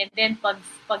 And then,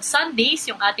 pag Sundays,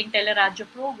 yung ating teleradyo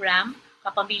program,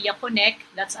 Kapamilya Connect,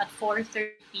 that's at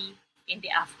 4:30 in the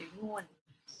afternoon.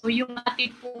 So, yung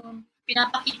ating pong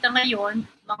pinapakita ngayon,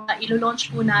 mga ilo-launch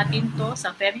po natin to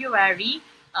sa February.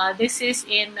 This is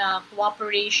in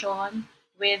cooperation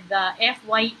with the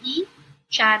FYE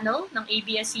channel ng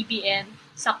ABS-CBN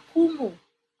sa Kumu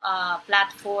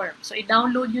platform. So,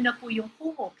 i-download nyo na po yung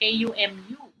Kumu,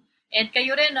 Kumu. And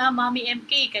kayo rin, Mommy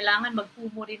MK, kailangan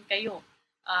mag-Kumu rin kayo.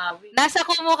 Nasa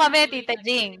Kumu kami, Tita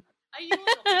Jing. Ayun,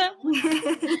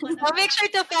 okay. So make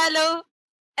sure to follow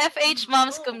FH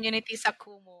Moms Community sa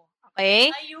Kumu.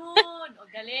 Okay? Ayun. O,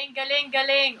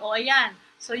 galing. O, ayan.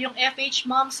 So, yung FH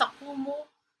Moms sa Kumu,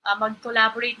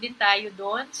 mag-collaborate din tayo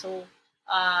doon. So,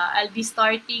 I'll be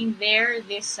starting there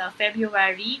this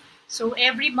February. So,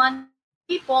 every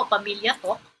Monday po, Pamilya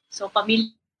Talk. So,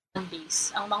 Pamilya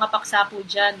Mondays. Ang mga paksa po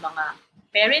dyan, mga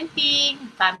parenting,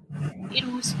 family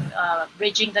issues,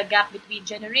 bridging the gap between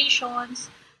generations,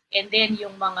 and then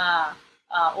yung mga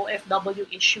OFW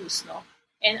issues, no?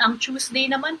 And ang Tuesday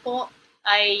naman po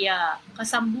ay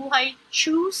Kasambuhay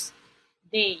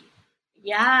Tuesday.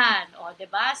 Yan. O,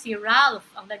 diba? Si Ralph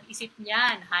ang nag-isip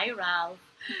niyan. Hi, Ralph.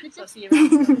 So, si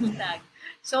Ralph Nagitag.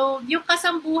 So, yung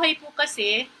kasambuhay po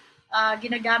kasi,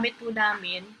 ginagamit po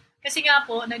namin. Kasi nga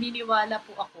po, naniniwala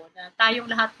po ako na tayong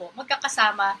lahat po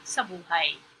magkakasama sa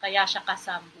buhay. Kaya siya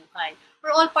kasambuhay.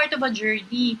 We're all part of a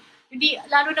journey. Hindi,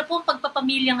 lalo na po ang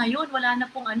pagpapamilya ngayon, wala na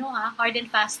pong hard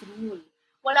and fast rule.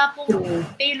 Wala pong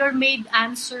tailor-made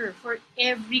answer for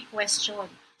every question.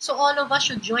 So all of us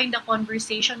should join the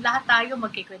conversation. Lahat tayo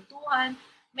magkikwentuhan.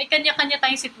 May kanya-kanya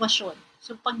tayong sitwasyon.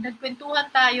 So pag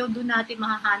nagkwentuhan tayo, doon natin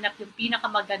mahahanap yung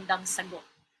pinakamagandang sagot,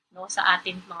 no, sa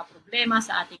ating mga problema,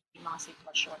 sa ating mga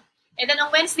sitwasyon. And then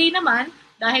ang Wednesday naman,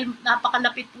 dahil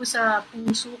napakalapit po sa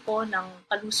puso ko ng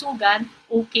kalusugan,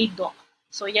 okay Doc.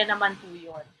 So yan naman po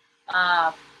yun.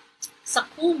 Sa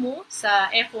Kumu,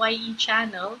 sa FYE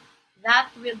channel,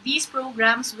 these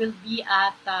programs will be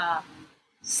at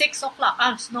 6 o'clock.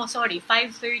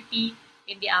 5:30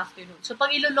 in the afternoon. So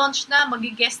pag ilo-launch na,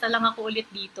 mag-guest na lang ako ulit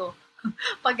dito.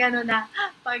 Pag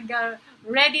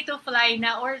ready to fly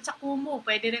na, or sa Kumu,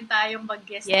 pwede rin tayong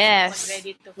mag-guest. Yes. Pag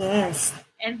ready to fly. Yes.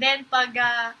 And then pag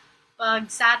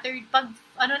Saturday,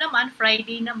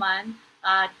 Friday naman,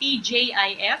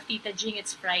 TJIF, Tita Jing,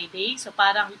 it's Friday. So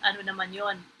parang naman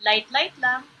yon, light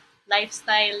lang,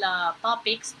 lifestyle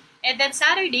topics. And then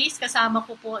Saturdays, kasama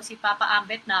ko po si Papa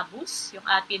Ambet Nabus, yung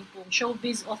atin pong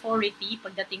showbiz authority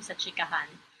pagdating sa chikahan.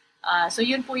 So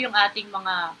yun po yung ating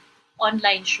mga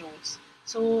online shows.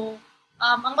 So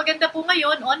ang maganda po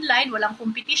ngayon, online, walang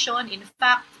competition. In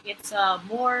fact, it's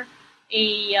more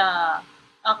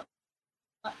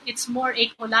a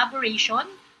collaboration,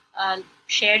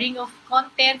 sharing of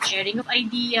content, sharing of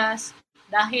ideas,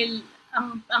 dahil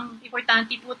ang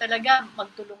importante po talaga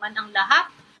magtulungan ang lahat,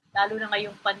 lalo na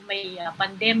ngayong may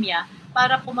pandemya,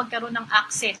 para po magkaroon ng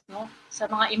access, no, sa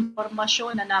mga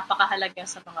impormasyon na napakahalaga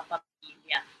sa mga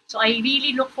pamilya. So I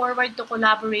really look forward to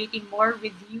collaborating more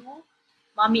with you,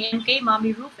 Mommy MK,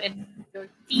 Mommy Ruth, and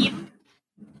your team.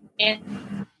 And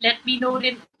let me know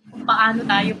rin kung paano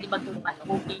tayo magtulungan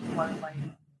moving forward.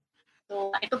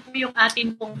 So, ito po yung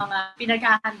atin pong mga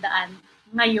pinaghahandaan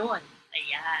ngayon.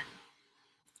 Ayan.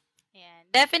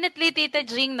 Definitely, Tita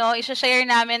Jing, no? I-share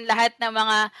namin lahat ng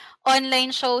mga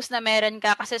online shows na meron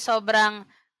ka kasi sobrang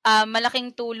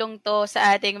malaking tulong to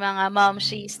sa ating mga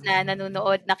momshies na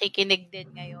nanonood, nakikinig din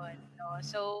ngayon. No?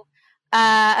 So,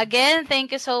 again,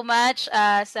 thank you so much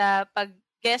sa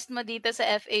pag-guest mo dito sa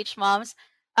FH Moms.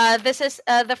 This is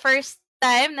the first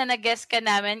time na nag-guest ka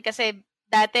namin kasi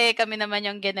dati kami naman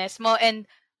yung guest mo, and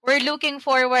we're looking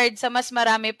forward sa mas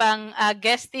marami pang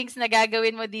guestings na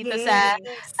gagawin mo dito sa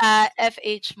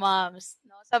FH Moms.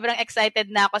 No? Sobrang excited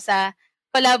na ako sa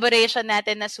collaboration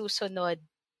natin na susunod.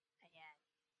 Ayan.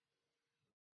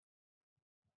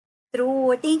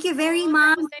 True. Thank you very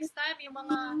much. Tapos next time, yung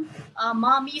mga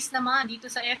mommies naman dito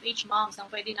sa FH Moms ang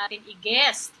pwede natin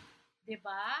i-guest.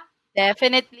 Diba?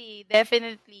 Definitely.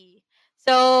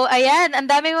 So, ayan, ang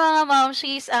daming mga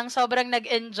momshies ang sobrang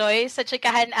nag-enjoy sa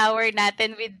chikahan hour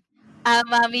natin with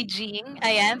Mami Jing.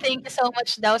 Ayan, thank you so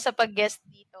much daw sa pag-guest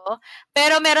dito.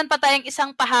 Pero meron pa tayong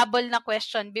isang pahabol na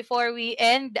question before we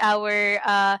end our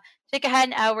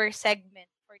chikahan hour segment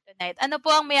for tonight. Ano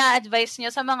po ang may advice nyo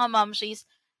sa mga momshies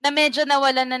na medyo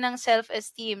nawalan na ng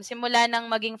self-esteem simula nang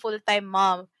maging full-time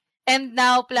mom and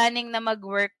now planning na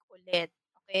mag-work ulit?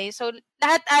 Okay, so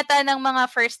lahat ata ng mga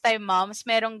first-time moms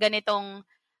merong ganitong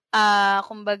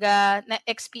kumbaga na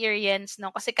experience,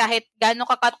 no? Kasi kahit gaano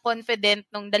ka confident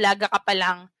nung dalaga ka pa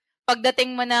lang,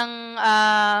 pagdating mo ng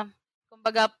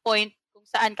kumbaga point kung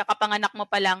saan kakapanganak mo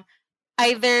pa lang,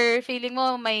 either feeling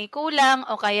mo may kulang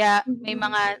o kaya may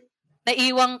mga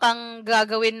naiwang kang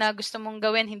gagawin na gusto mong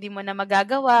gawin, hindi mo na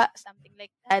magagawa, something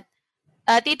like that.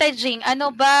 Tita Jing, ano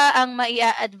ba ang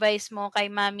maia-advise mo kay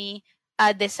Mami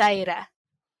Desaira?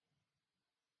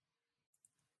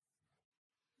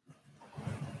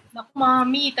 Naku,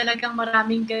 Mami, talagang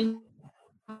maraming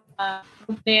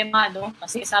problema, no?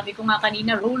 Kasi sabi ko nga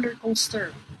kanina, roller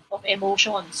coaster of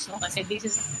emotions, no? Kasi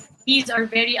these are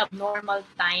very abnormal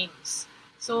times.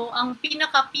 So, ang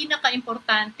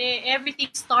pinaka-importante,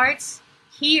 everything starts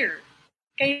here.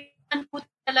 Kaya po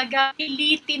talaga,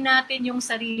 pilitin natin yung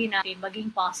sarili natin,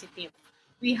 maging positive.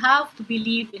 We have to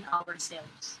believe in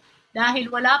ourselves. Dahil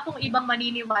wala pong ibang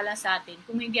maniniwala sa atin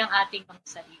kung hindi ang ating mga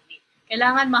sarili.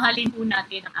 Kailangan mahalin po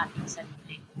natin ang ating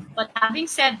sarili. But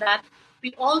having said that,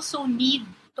 we also need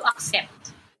to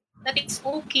accept that it's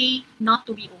okay not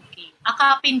to be okay.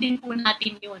 Akapin din po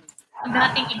natin yun. Huwag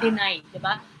nating i-deny, di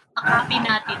ba? Akapin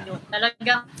natin yun.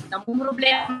 Talagang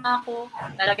namumroblema ako,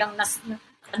 talagang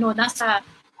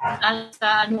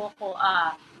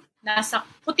nasa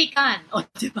putikan. O,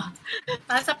 di ba?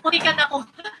 Nasa putikan ako.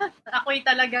 Ako'y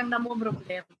talagang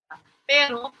namumroblema.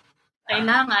 Pero,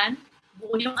 kailangan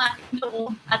buo yung ating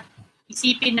loob at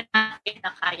isipin natin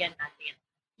na kaya natin.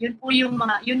 Yun po yun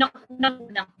ang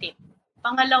unang tip.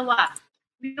 Pangalawa,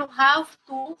 we have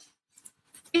to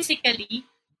physically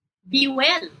be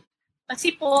well.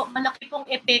 Kasi po, malaki pong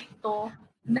epekto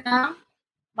ng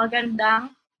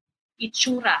magandang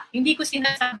itsura. Hindi ko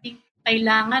sinasabing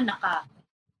kailangan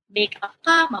naka-makeup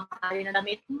ka, mamahalin na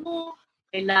damit mo,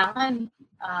 kailangan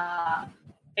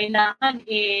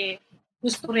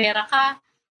gusturera ka.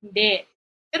 Hindi.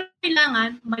 Pero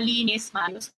kailangan malinis,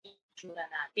 maayos ang itsura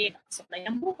natin. Supply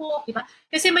ng buhok, diba?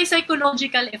 Kasi may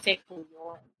psychological effect po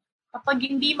yun. Kapag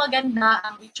hindi maganda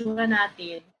ang itsura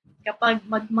natin, kapag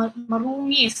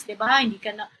marungis, diba? Hindi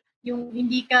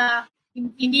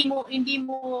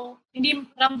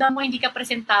ramdam mo, hindi ka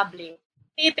presentable.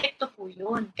 May epekto po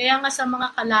yun. Kaya nga sa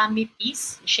mga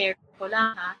calamities, share ko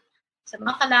lang sa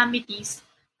mga calamities,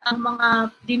 ang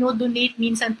mga dinodonate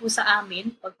minsan po sa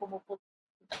amin, pag pumupunta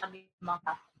kami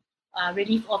mga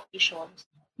relief operations,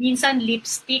 minsan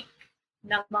lipstick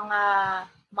ng mga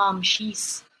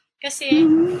momshies. Kasi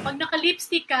pag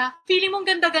naka-lipstick ka, feeling mong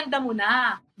ganda-ganda mo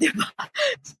na. Diba?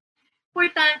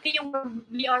 Importante yung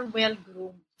we are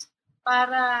well-groomed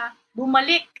para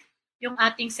bumalik yung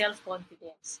ating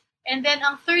self-confidence. And then,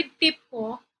 ang third tip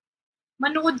ko,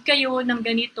 manood kayo ng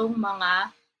ganitong mga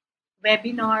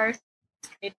webinars,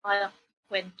 mga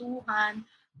kwentuhan,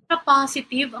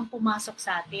 positive ang pumasok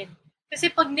sa atin. Kasi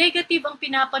pag negative ang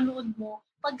pinapanood mo,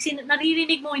 pag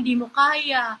naririnig mo hindi mo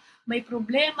kaya, may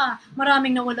problema,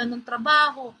 maraming nawalan ng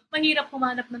trabaho, mahirap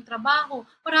humanap ng trabaho,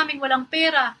 maraming walang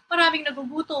pera, maraming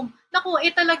nagugutom, naku,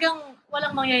 talagang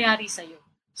walang mangyayari sa'yo.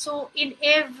 So, in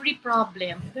every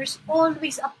problem, there's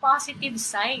always a positive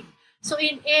side. So,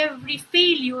 in every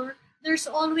failure, there's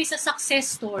always a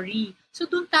success story.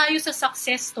 So, dun tayo sa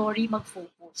success story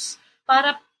mag-focus.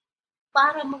 Para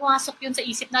mamasok yun sa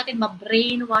isip natin,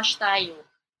 ma-brainwash tayo,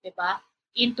 diba?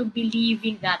 Into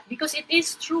believing that. Because it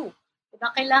is true.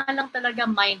 Diba? Kailangan lang talaga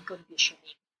mind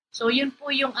conditioning. So, yun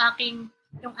po yung aking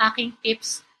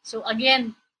tips. So,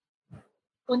 again,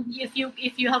 if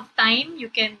you have time,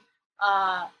 you can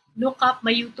look up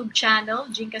my YouTube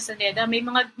channel, Jing Castaneda. May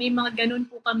mga ganun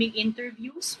po kaming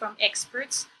interviews from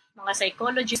experts, mga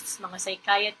psychologists, mga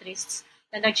psychiatrists,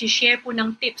 na nag-share po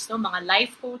ng tips, no? Mga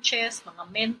life coaches, mga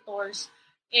mentors.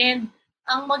 And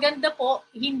ang maganda po,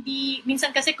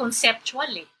 minsan kasi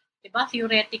conceptual diba?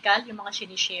 Theoretical, yung mga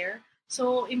sinishare.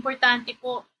 So, importante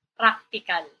po,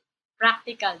 practical.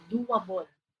 practical, doable.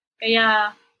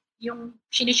 Kaya yung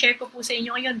sinishare ko po sa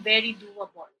inyo ngayon, very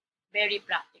doable, very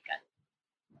practical.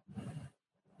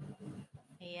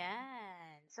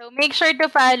 Ayan. So, make sure to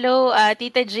follow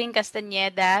Tita Jing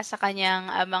Castaneda sa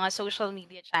kanyang mga social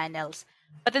media channels.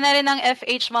 Pati na rin ang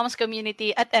FH Moms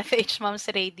Community at FH Moms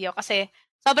Radio kasi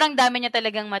sobrang dami niya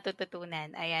talagang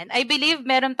matututunan. Ayan. I believe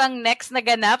meron pang next na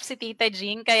ganap si Tita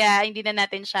Jing kaya hindi na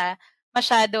natin siya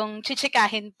masyadong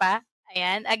chichikahin pa.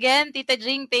 Ayan. Again, Tita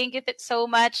Jing, thank you so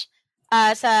much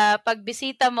sa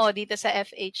pagbisita mo dito sa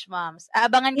FH Moms.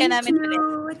 Aabangan ka namin ulit. Thank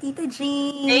you, Tita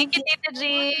Jing. Thank you, Tita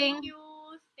Jing. Thank you.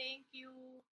 Thank you.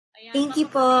 Ayan, Thank you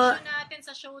po. natin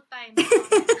sa showtime.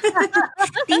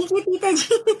 Thank you, Tita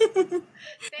Jing.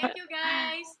 Thank you,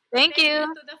 guys. Thank you.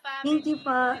 To the family. Thank you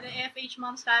po. To the FH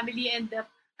Moms family. And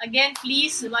again,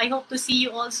 please, I hope to see you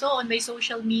also on my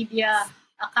social media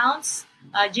accounts.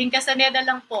 Jing Castaneda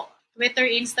lang po. Twitter,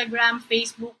 Instagram,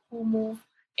 Facebook, Kumu,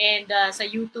 and sa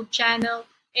YouTube channel.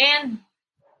 And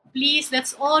please,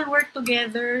 let's all work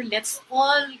together. Let's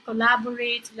all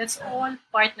collaborate. Let's all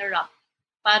partner up.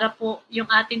 Para po yung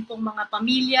ating pong mga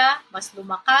pamilya, mas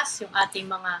lumakas, yung ating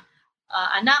mga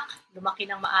anak, lumaki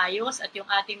ng maayos, at yung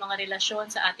ating mga relasyon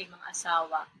sa ating mga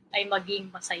asawa ay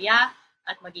maging masaya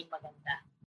at maging maganda.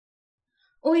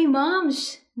 Uy,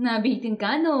 moms! Nabitin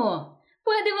ka, no?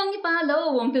 Pwede mong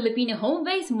i-follow ang Filipino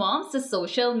home-based moms sa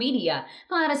social media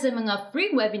para sa mga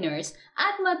free webinars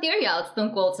at materials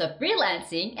tungkol sa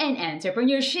freelancing and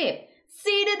entrepreneurship.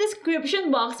 See the description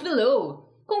box below.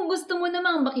 Kung gusto mo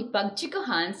namang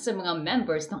makipagtsikahan sa mga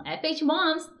members ng FH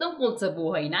Moms tungkol sa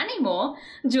buhay nanay mo,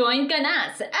 join ka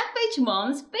na sa FH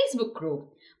Moms Facebook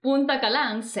group. Punta ka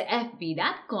lang sa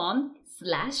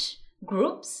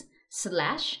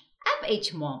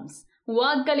fb.com/groups/FHMoms.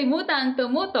 Huwag kalimutang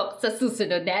tumutok sa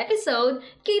susunod na episode.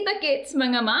 Kita-kits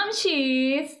mga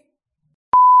momshies!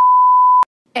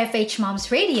 FH Moms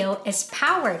Radio is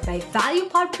powered by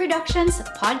ValuePod Productions,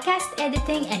 podcast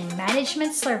editing and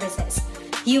management services,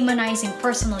 humanizing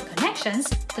personal connections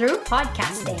through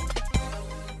podcasting.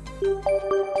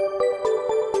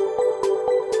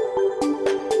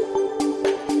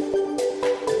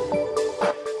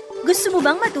 Gusto mo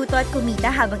bang matuto at kumita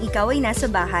habang ikaw ay nasa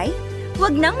bahay?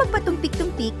 Huwag nang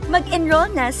magpatumpik-tumpik, mag-enroll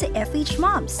na sa FH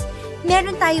Moms.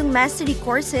 Meron tayong mastery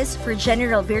courses for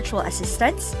general virtual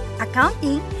assistants,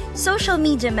 accounting, social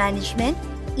media management,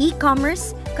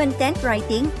 e-commerce, content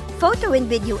writing, photo and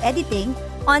video editing,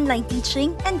 online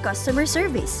teaching, and customer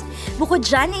service. Bukod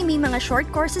dyan ay may mga short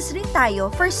courses rin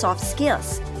tayo for soft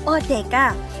skills. O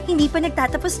teka, hindi pa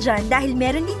nagtatapos dyan dahil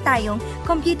meron din tayong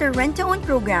computer rent-to-own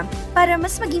program para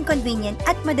mas maging convenient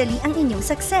at madali ang inyong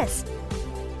success.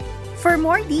 For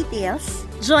more details,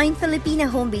 join Filipina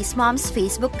Home-Based Moms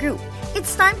Facebook group.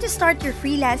 It's time to start your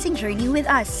freelancing journey with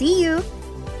us. See you!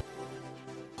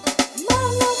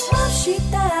 Mga moshi,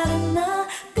 tara na,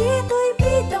 dito'y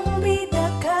bidang-bida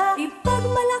ka.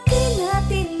 Ipagmalaki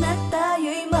natin na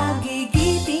tayo'y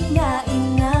magigiting nga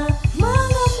ina.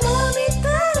 Mga mami,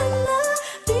 tara na,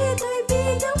 dito'y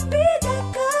bidang-bida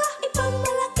ka.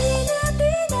 Ipagmalaki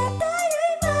natin na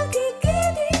tayo'y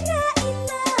magigiting nga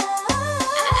ina.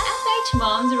 FH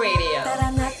Moms Radio.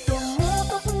 Tara na,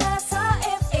 tumutok na sa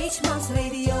FH Moms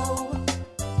Radio.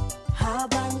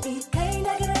 Habang ika'y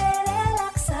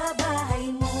nagre-relax sa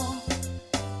bahay mo,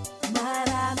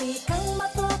 marami kang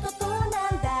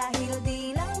matututunan dahil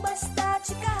di lang basta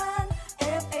chikahan.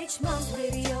 FH Moms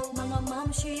Radio, mga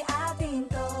momshi